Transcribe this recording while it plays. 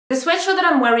The sweatshirt that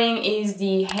I'm wearing is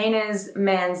the Hanes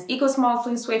Men's EcoSmart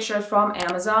Fleece sweatshirt from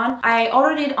Amazon. I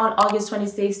ordered it on August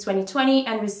 26, 2020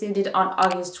 and received it on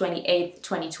August 28,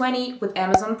 2020 with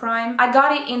Amazon Prime. I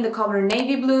got it in the color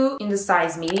navy blue in the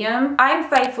size medium. I'm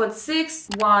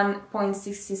 5'6",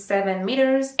 1.67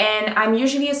 meters, and I'm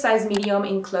usually a size medium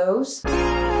in clothes.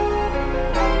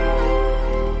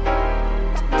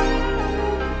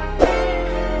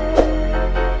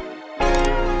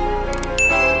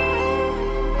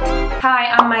 Hi,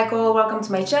 I'm Michael. Welcome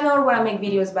to my channel where I make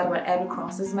videos about whatever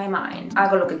crosses my mind. I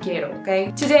go look at keto,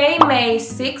 okay? Today, May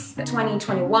 6th,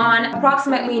 2021,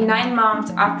 approximately 9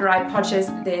 months after I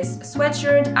purchased this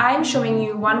sweatshirt, I'm showing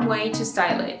you one way to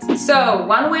style it. So,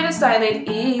 one way to style it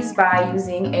is by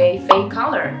using a fake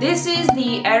collar. This is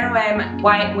the AORAEM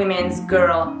White Women's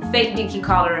Girl Fake Dickey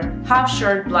Collar Half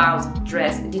Shirt Blouse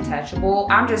Dress Detachable.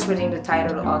 I'm just reading the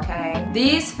title, okay?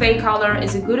 This fake collar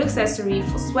is a good accessory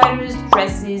for sweaters,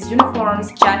 dresses, uniforms,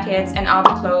 jackets, and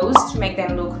other clothes to make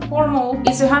them look formal.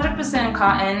 It's 100%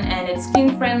 cotton and it's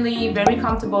skin friendly, very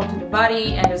comfortable to the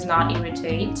body, and does not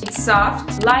irritate. It's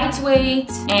soft,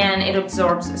 lightweight, and it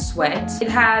absorbs sweat. It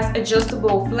has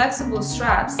adjustable, flexible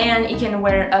straps, and it can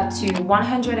wear up to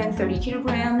 130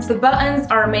 kilograms. The buttons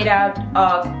are made out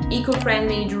of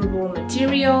eco-friendly, durable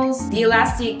materials. The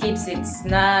elastic keeps it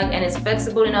snug and is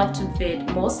flexible enough to fit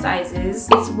most sizes.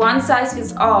 It's one size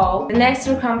fits all. The neck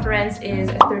circumference is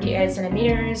 38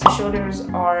 centimeters, the shoulders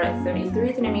are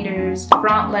 33 centimeters, the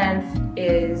front length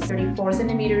is 34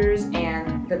 centimeters,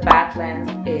 and the back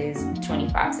length is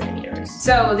 25 centimeters.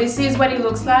 So this is what it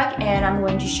looks like, and I'm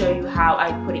going to show you how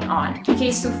I put it on.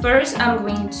 Okay, so first I'm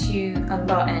going to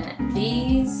unbutton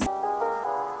these.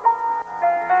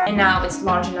 And now it's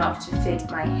large enough to fit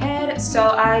my head, so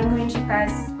I'm going to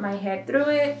pass my head through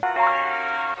it.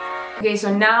 Okay,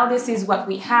 so now this is what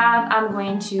we have. I'm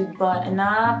going to button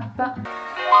up.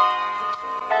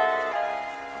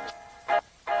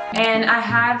 And I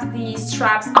have these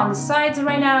straps on the sides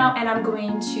right now, and I'm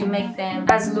going to make them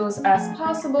as loose as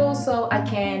possible so I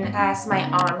can pass my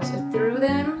arms through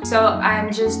them. So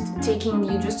I'm just taking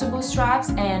the adjustable straps,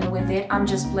 and with it I'm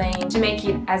just playing to make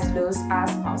it as loose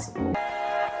as possible.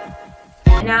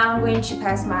 Now I'm going to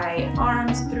pass my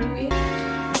arms through it.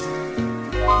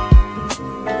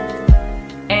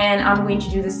 And I'm going to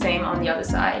do the same on the other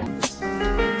side.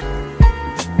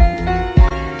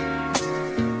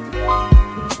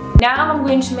 Now I'm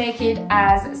going to make it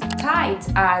as tight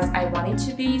as I want it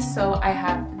to be, so I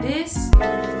have this.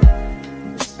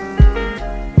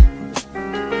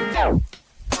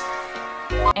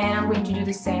 And I'm going to do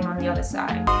the same on the other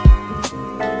side.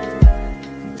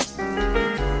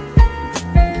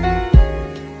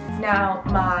 Now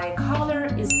my collar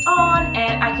is on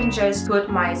and I can just put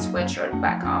my sweatshirt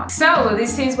back on. So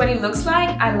this is what it looks like.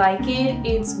 I like it.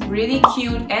 It's really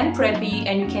cute and preppy,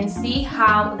 and you can see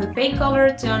how the fake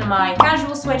collar turned my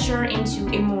casual sweatshirt into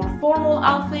a more formal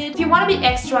outfit. If you want to be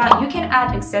extra, you can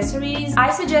add accessories.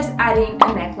 I suggest adding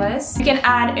a necklace. You can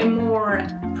add a more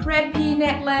preppy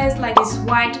necklace like this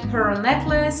white pearl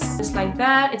necklace, just like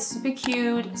that. It's super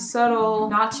cute, subtle,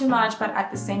 not too much, but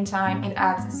at the same time it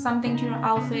adds something to your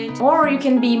outfit. Or you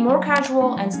can be more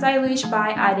casual and stylish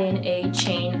by adding a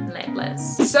chain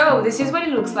necklace. So this is what it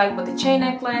looks like with the chain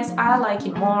necklace. I like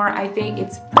it more. I think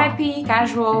it's preppy,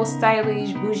 casual,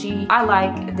 stylish, bougie. I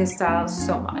like this style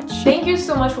so much. Thank you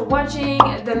so much for watching.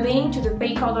 The link to the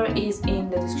fake collar is in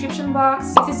the description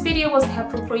box. If this video was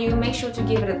helpful for you, make sure to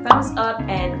give it a thumbs up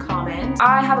and comment.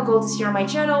 I have a goal this year on my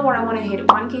channel where I want to hit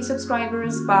 1K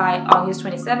subscribers by August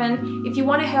 27. If you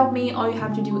want to help me, all you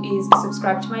have to do is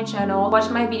subscribe to my channel, watch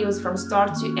my videos from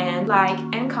start to end, like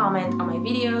and comment on my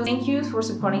videos. Thank you for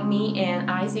supporting me, and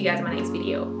I see you guys in my next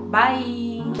video. Bye!